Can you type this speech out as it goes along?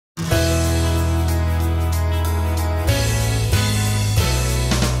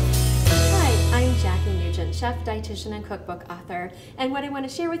chef, dietitian, and cookbook author. And what I want to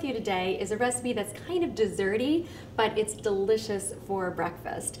share with you today is a recipe that's kind of desserty, but it's delicious for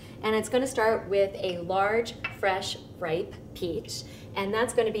breakfast. And it's going to start with a large, fresh, ripe peach. And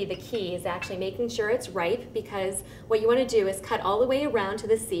that's going to be the key, is actually making sure it's ripe, because what you want to do is cut all the way around to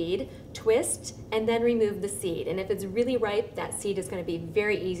the seed, twist, and then remove the seed. And if it's really ripe, that seed is going to be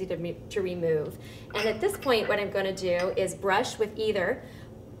very easy to remove. And at this point, what I'm going to do is brush with either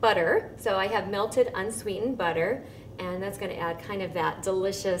butter. So I have melted unsweetened butter, and that's going to add kind of that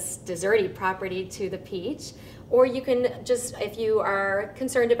delicious desserty property to the peach. Or you can just, if you are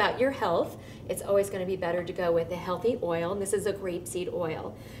concerned about your health, it's always going to be better to go with a healthy oil, and this is a grapeseed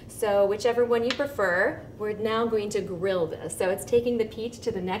oil. So whichever one you prefer, we're now going to grill this. So it's taking the peach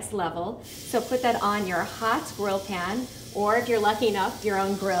to the next level. So put that on your hot grill pan, or if you're lucky enough, your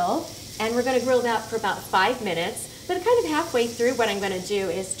own grill. And we're going to grill that for about 5 minutes. But kind of halfway through, what I'm going to do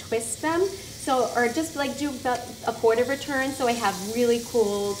is twist them. So, or just like do about a quarter of a turn, so I have really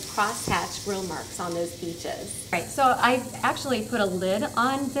cool cross-hatch grill marks on those peaches. Right, so I actually put a lid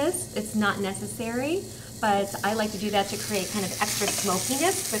on this. It's not necessary, but I like to do that to create kind of extra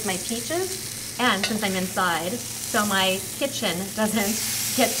smokiness with my peaches. And since I'm inside, so my kitchen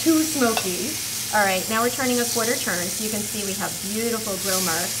doesn't get too smoky. All right, now we're turning a quarter turn, so you can see we have beautiful grill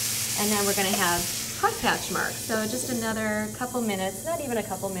marks. And then we're gonna have cross-hatch marks. So just another couple minutes, not even a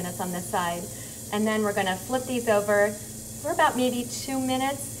couple minutes on this side. And then we're gonna flip these over for about maybe 2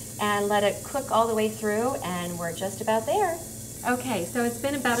 minutes and let it cook all the way through, and we're just about there. Okay, so it's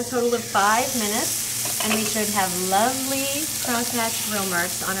been about a total of 5 minutes, and we should have lovely cross-hatch grill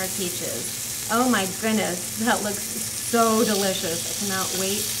marks on our peaches. Oh my goodness, that looks so delicious. I cannot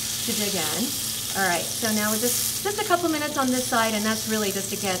wait to dig in. All right, so now we're just a couple minutes on this side, and that's really just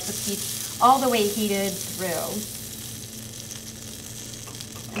to get the peach all the way heated through.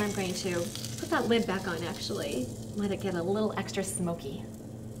 And I'm going to put that lid back on, actually. Let it get a little extra smoky.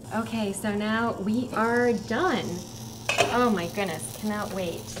 Okay, so now we are done. Oh my goodness, cannot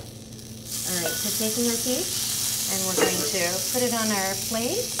wait. All right, so taking our peach, and we're going to put it on our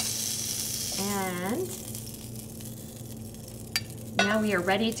plate. And now we are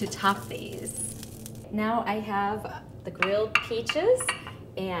ready to top these. Now I have the grilled peaches,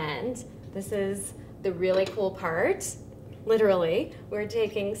 and this is the really cool part. Literally, we're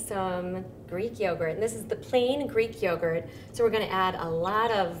taking some Greek yogurt, and this is the plain Greek yogurt. So we're gonna add a lot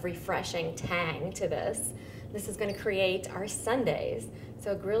of refreshing tang to this. This is gonna create our sundaes.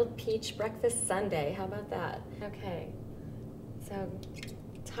 So grilled peach breakfast sundae, how about that? Okay, so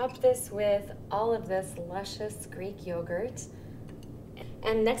top this with all of this luscious Greek yogurt.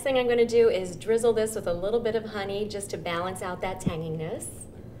 And next thing I'm gonna do is drizzle this with a little bit of honey just to balance out that tanginess.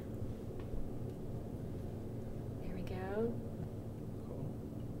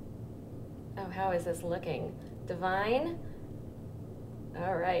 Oh, how is this looking? Divine?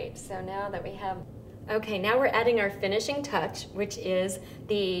 All right, so now that we have, okay, now we're adding our finishing touch, which is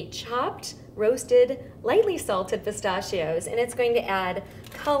the chopped, roasted, lightly salted pistachios, and it's going to add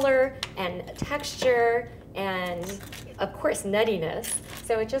color and texture and, of course, nuttiness.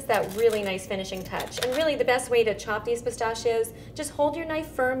 So it's just that really nice finishing touch. And really the best way to chop these pistachios, just hold your knife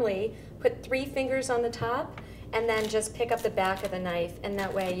firmly, put 3 fingers on the top, and then just pick up the back of the knife, and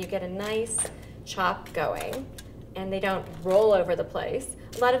that way you get a nice chop going, and they don't roll over the place.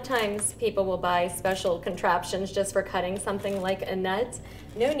 A lot of times people will buy special contraptions just for cutting something like a nut.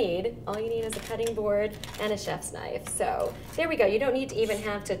 No need. All you need is a cutting board and a chef's knife. So there we go. You don't need to even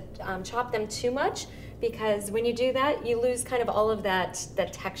have to chop them too much, because when you do that, you lose kind of all of that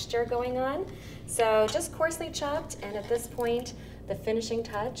texture going on. So just coarsely chopped, and at this point, the finishing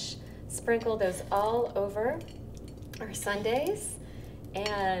touch, sprinkle those all over our sundaes.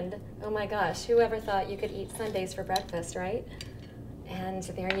 And oh my gosh, whoever thought you could eat sundaes for breakfast, right? And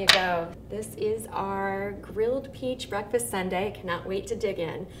there you go. This is our grilled peach breakfast sundae. I cannot wait to dig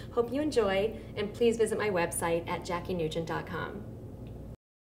in. Hope you enjoy, and please visit my website at jackienugent.com.